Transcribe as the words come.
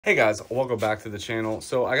Hey guys, welcome back to the channel.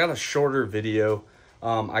 So I got a shorter video.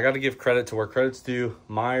 I got to give credit to where credit's due.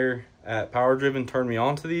 Meyer at Power Driven turned me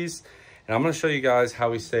on to these, and I'm going to show you guys how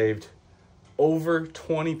we saved over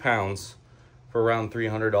 20 pounds for around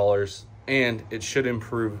 $300, and it should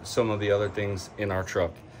improve some of the other things in our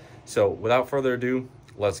truck. So without further ado,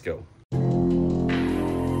 let's go.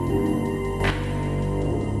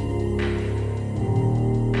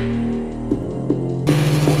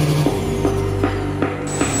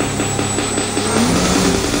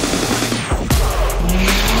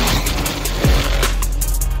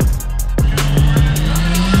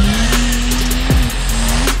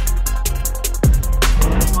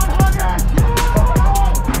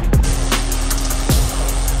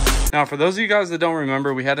 Now, for those of you guys that don't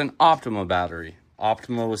remember, we had an Optima battery.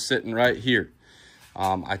 Optima was sitting right here.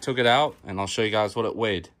 I took it out, and I'll show you guys what it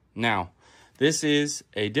weighed. Now, this is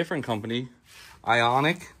a different company,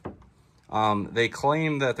 Ionic. They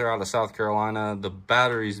claim that they're out of South Carolina. The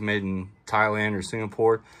battery's made in Thailand or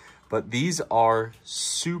Singapore. But these are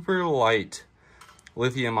super light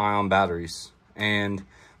lithium-ion batteries. And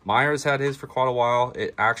Meyer's had his for quite a while.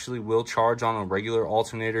 It actually will charge on a regular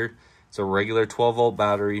alternator. It's a regular 12-volt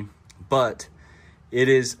battery. But it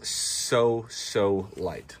is so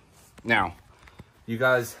light. Now, you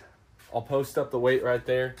guys, I'll post up the weight right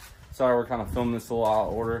there. Sorry, we're kind of filming this a little out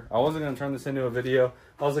of order. I wasn't going to turn this into a video.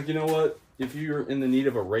 I was like, you know what? If you're in the need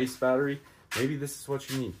of a race battery, maybe this is what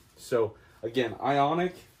you need. So, again,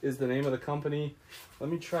 Ionic is the name of the company. Let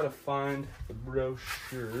me try to find the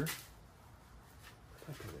brochure.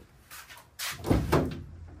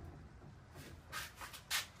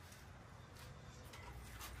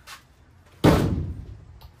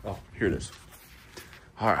 Oh, here it is.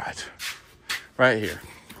 All right here.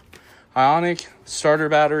 Ionic starter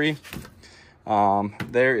battery.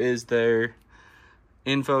 There is their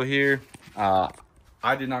info here.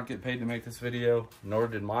 I did not get paid to make this video, nor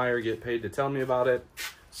did Meyer get paid to tell me about it.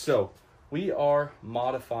 So we are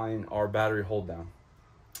modifying our battery hold down.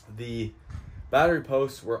 The battery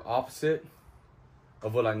posts were opposite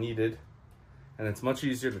of what I needed, and it's much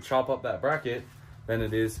easier to chop up that bracket than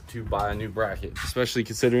it is to buy a new bracket, especially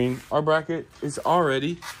considering our bracket is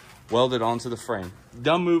already welded onto the frame.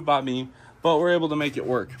 Dumb move by me, but we're able to make it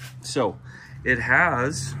work. So it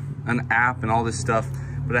has an app and all this stuff,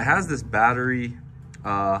 but it has this battery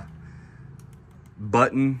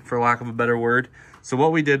button, for lack of a better word. So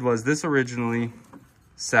what we did was, this originally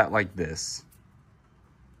sat like this.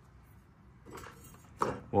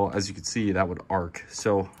 Well, as you can see, that would arc.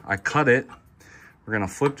 So I cut it. We're gonna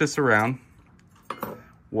flip this around,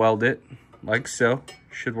 weld it like so.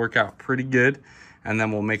 Should work out pretty good. And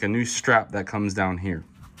then we'll make a new strap that comes down here.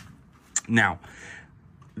 Now,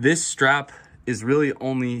 this strap is really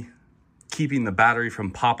only keeping the battery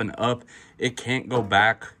from popping up. It can't go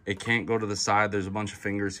back. It can't go to the side. There's a bunch of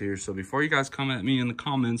fingers here. So before you guys come at me in the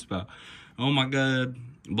comments about, oh my God,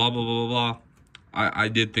 blah, blah, blah, blah, blah, I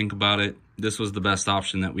did think about it. This was the best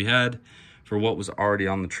option that we had for what was already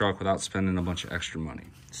on the truck without spending a bunch of extra money.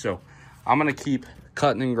 So I'm gonna keep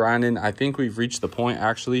cutting and grinding. I think we've reached the point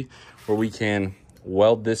actually where we can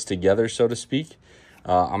weld this together, so to speak.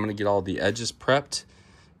 I'm gonna get all the edges prepped,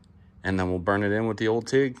 and then we'll burn it in with the old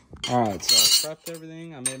TIG. All right, so I prepped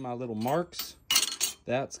everything. I made my little marks.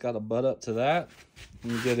 That's got to butt up to that.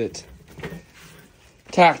 Let me get it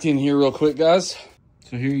tacked in here real quick, guys.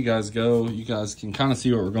 So here you guys go. You guys can kind of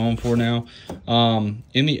see what we're going for now.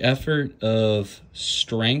 In the effort of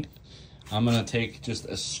strength, I'm gonna take just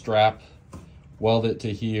a strap, weld it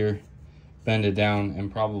to here, bend it down,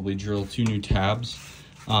 and probably drill 2 new tabs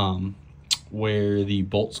where the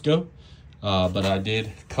bolts go. But I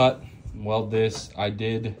did cut, weld this. I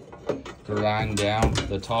did grind down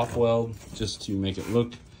the top weld just to make it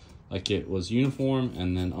look like it was uniform,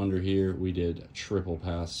 and then under here we did triple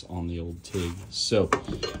pass on the old TIG. So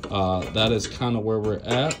that is kind of where we're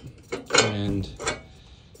at, and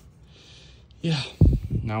yeah,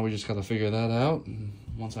 now we just got to figure that out. And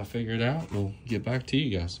once I figure it out, we'll get back to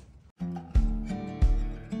you guys.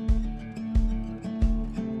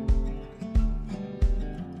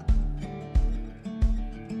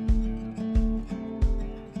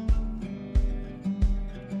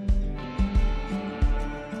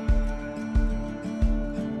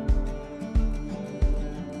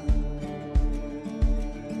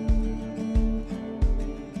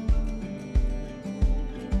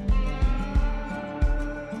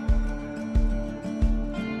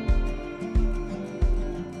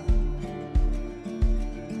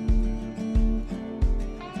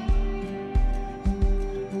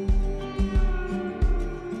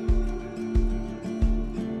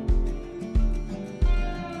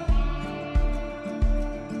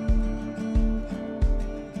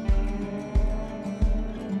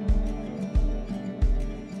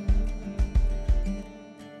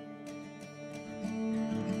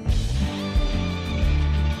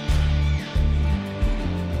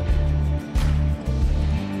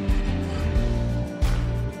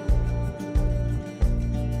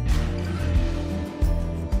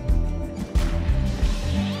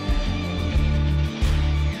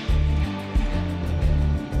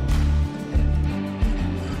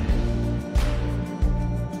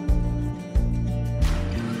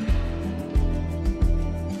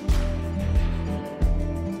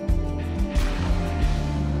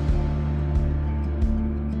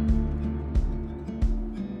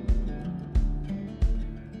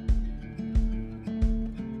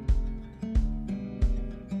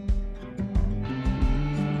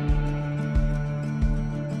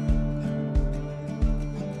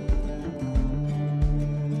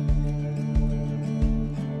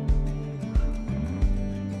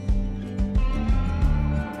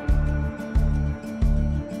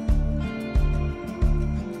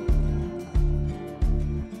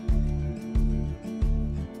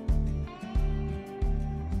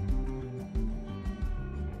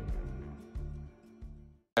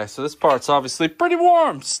 Okay, so this part's obviously pretty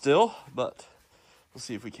warm still, but we'll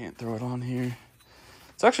see if we can't throw it on here.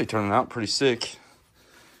 It's actually turning out pretty sick,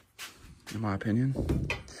 in my opinion.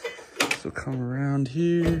 So come around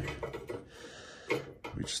here.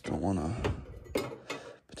 We just don't want to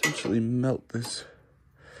potentially melt this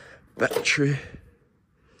battery.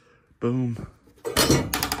 Boom.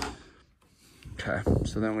 Okay,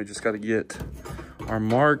 so then we just got to get our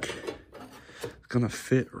mark. It's gonna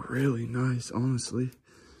fit really nice, honestly.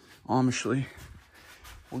 Amishly.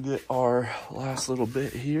 We'll get our last little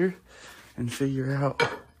bit here and figure out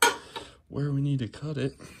where we need to cut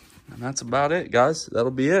it. And that's about it, guys.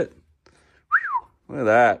 That'll be it. Whew, look at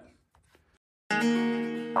that.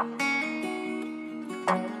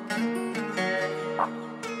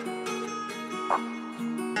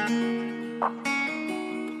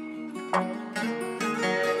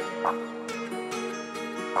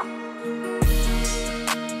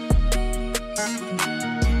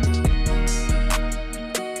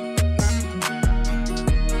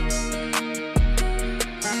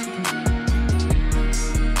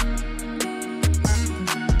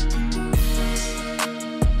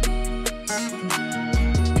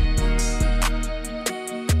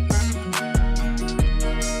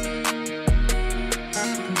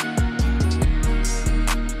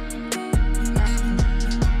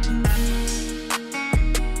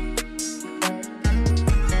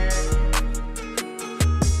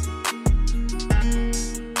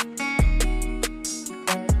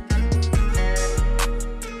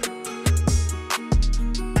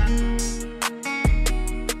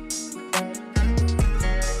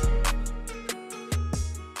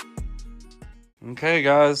 Okay,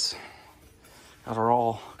 guys, got her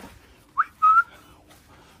all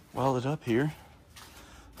welded up here.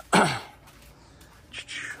 Let's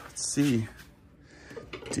see.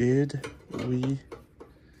 Did we?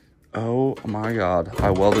 Oh my God,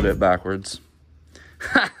 I welded it backwards.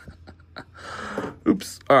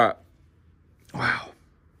 Oops. All right. Wow,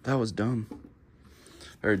 that was dumb.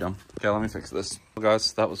 Very dumb. Okay, let me fix this. Well,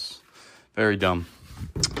 guys, that was very dumb.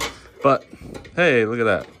 But hey, look at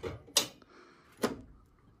that.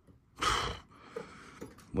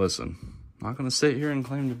 Listen, I'm not going to sit here and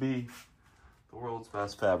claim to be the world's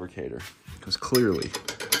best fabricator, because clearly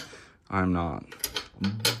I'm not.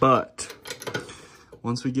 But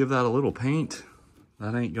once we give that a little paint,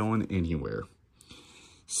 that ain't going anywhere.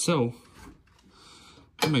 So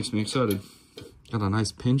that makes me excited. Got a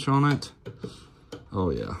nice pinch on it.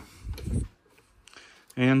 Oh yeah.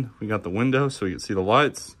 And we got the window so you can see the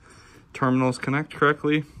lights. Terminals connect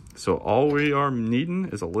correctly. So all we are needing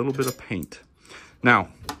is a little bit of paint. Now,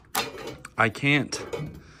 I can't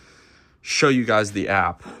show you guys the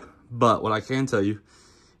app, but what I can tell you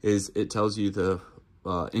is it tells you the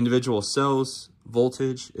individual cells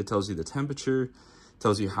voltage, it tells you the temperature, it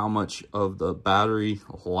tells you how much of the battery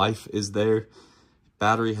life is there,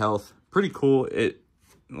 battery health. Pretty cool. It,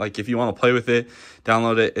 like, if you want to play with it,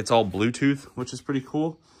 download it. It's all Bluetooth, which is pretty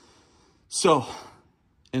cool. So,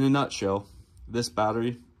 in a nutshell, this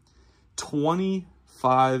battery,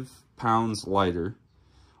 25 pounds lighter,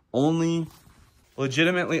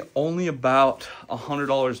 legitimately only about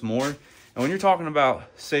 $100 more. And when you're talking about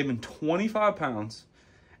saving 25 pounds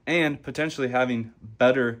and potentially having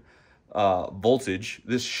better voltage,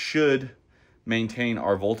 this should maintain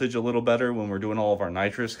our voltage a little better when we're doing all of our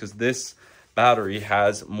nitrous, because this battery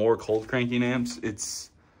has more cold cranking amps. It's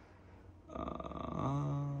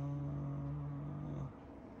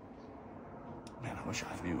man, I wish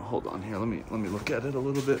I knew. Hold on here. Let me look at it a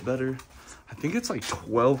little bit better. I think it's like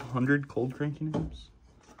 1200 cold cranking amps.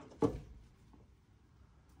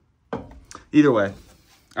 Either way,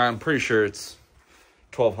 I'm pretty sure it's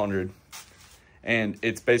 1200, and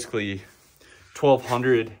it's basically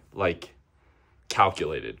 1200 like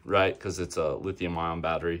calculated, right? Because it's a lithium ion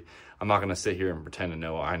battery. I'm not going to sit here and pretend to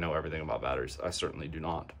know I know everything about batteries. I certainly do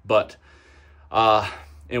not. But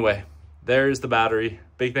anyway, there's the battery.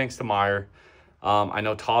 Big thanks to Meyer. I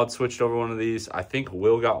know Todd switched over one of these. I think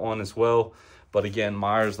Will got one as well. But again,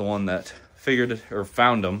 Meyer's the one that figured it or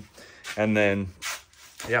found them. And then,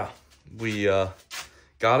 yeah, we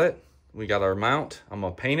got it. We got our mount. I'm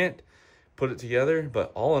going to paint it, put it together.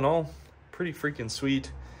 But all in all, pretty freaking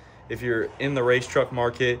sweet. If you're in the race truck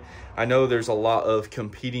market, I know there's a lot of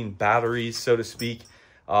competing batteries, so to speak.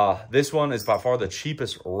 This one is by far the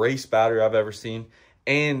cheapest race battery I've ever seen.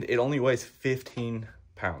 And it only weighs 15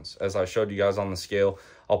 pounds, as I showed you guys on the scale.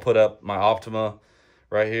 I'll put up my Optima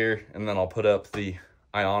right here, and then I'll put up the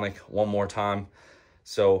Ionic one more time.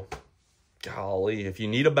 So, golly, if you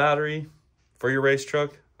need a battery for your race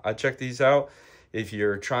truck, I check these out. If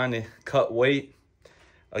you're trying to cut weight,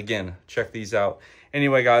 again, check these out.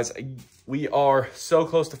 Anyway, guys, we are so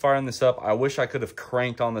close to firing this up. I wish I could have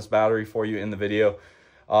cranked on this battery for you in the video.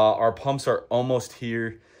 Our pumps are almost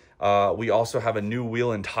here. We also have a new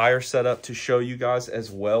wheel and tire setup to show you guys as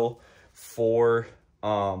well for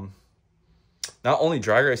not only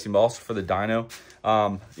drag racing, but also for the dyno.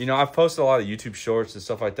 You know, I've posted a lot of YouTube shorts and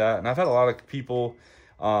stuff like that, and I've had a lot of people,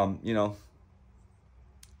 you know,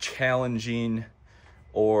 challenging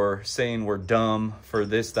or saying we're dumb for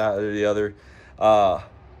this, that, or the other.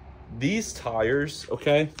 These tires,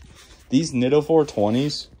 okay, these Nitto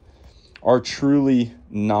 420s are truly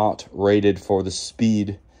not rated for the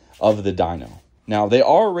speed of the dyno. Now, they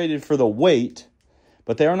are rated for the weight,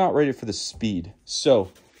 but they are not rated for the speed.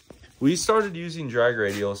 So we started using drag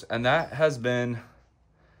radials, and that has been,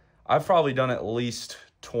 I've probably done at least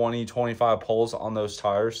 20, 25 pulls on those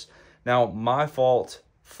tires. Now, my fault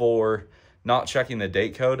for not checking the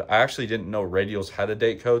date code. I actually didn't know radials had a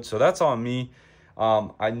date code, so that's on me.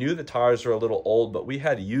 I knew the tires were a little old, but we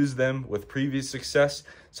had used them with previous success,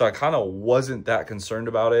 so I kind of wasn't that concerned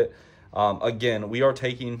about it. Again, we are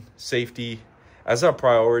taking safety as a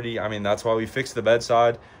priority. I mean, that's why we fixed the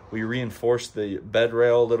bedside. We reinforced the bed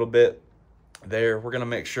rail a little bit there. We're going to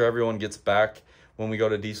make sure everyone gets back when we go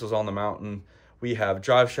to Diesels on the Mountain. We have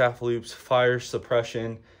drive shaft loops, fire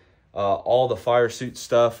suppression, all the fire suit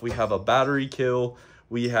stuff. We have a battery kill.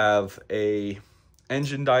 We have a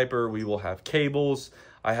engine diaper. We will have cables.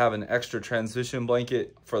 I have an extra transition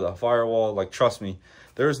blanket for the firewall. Like, trust me,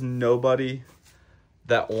 there's nobody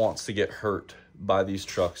that wants to get hurt by these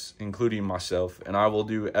trucks, including myself. And I will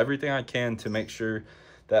do everything I can to make sure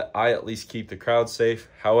that I at least keep the crowd safe.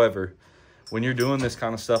 However, when you're doing this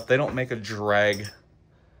kind of stuff, they don't make a drag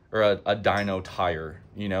or a dyno tire,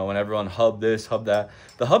 you know, and everyone hub this, hub that.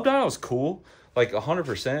 The hub dyno is cool, like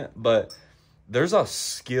 100%, but there's a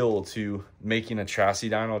skill to making a chassis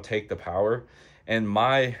dyno take the power. And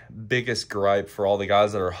my biggest gripe for all the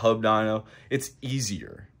guys that are hub dyno, it's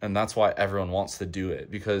easier. And that's why everyone wants to do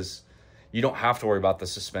it, because you don't have to worry about the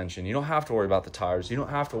suspension. You don't have to worry about the tires. You don't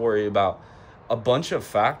have to worry about a bunch of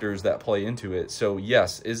factors that play into it. So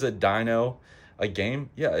yes, is a dyno a game?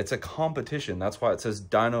 Yeah, it's a competition. That's why it says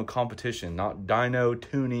dyno competition, not dyno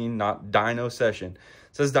tuning, not dyno session.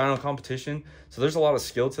 It says dyno competition. So there's a lot of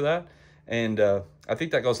skill to that. And I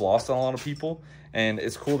think that goes lost on a lot of people. And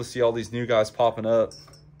it's cool to see all these new guys popping up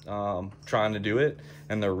trying to do it.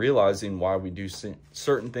 And they're realizing why we do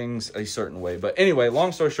certain things a certain way. But anyway,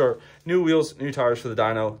 long story short, new wheels, new tires for the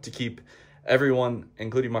dyno to keep everyone,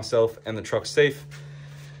 including myself and the truck, safe.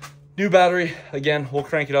 New battery. Again, we'll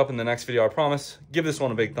crank it up in the next video, I promise. Give this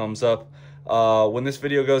one a big thumbs up. When this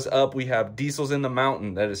video goes up, we have Diesels in the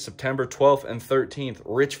Mountain. That is September 12th and 13th,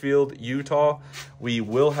 Richfield, Utah. We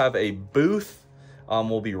will have a booth.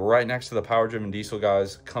 We'll be right next to the Power Driven Diesel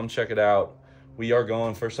guys. Come check it out. We are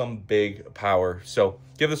going for some big power. So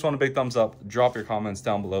give this one a big thumbs up. Drop your comments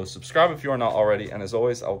down below. Subscribe if you are not already. And as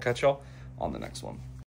always, I will catch y'all on the next one.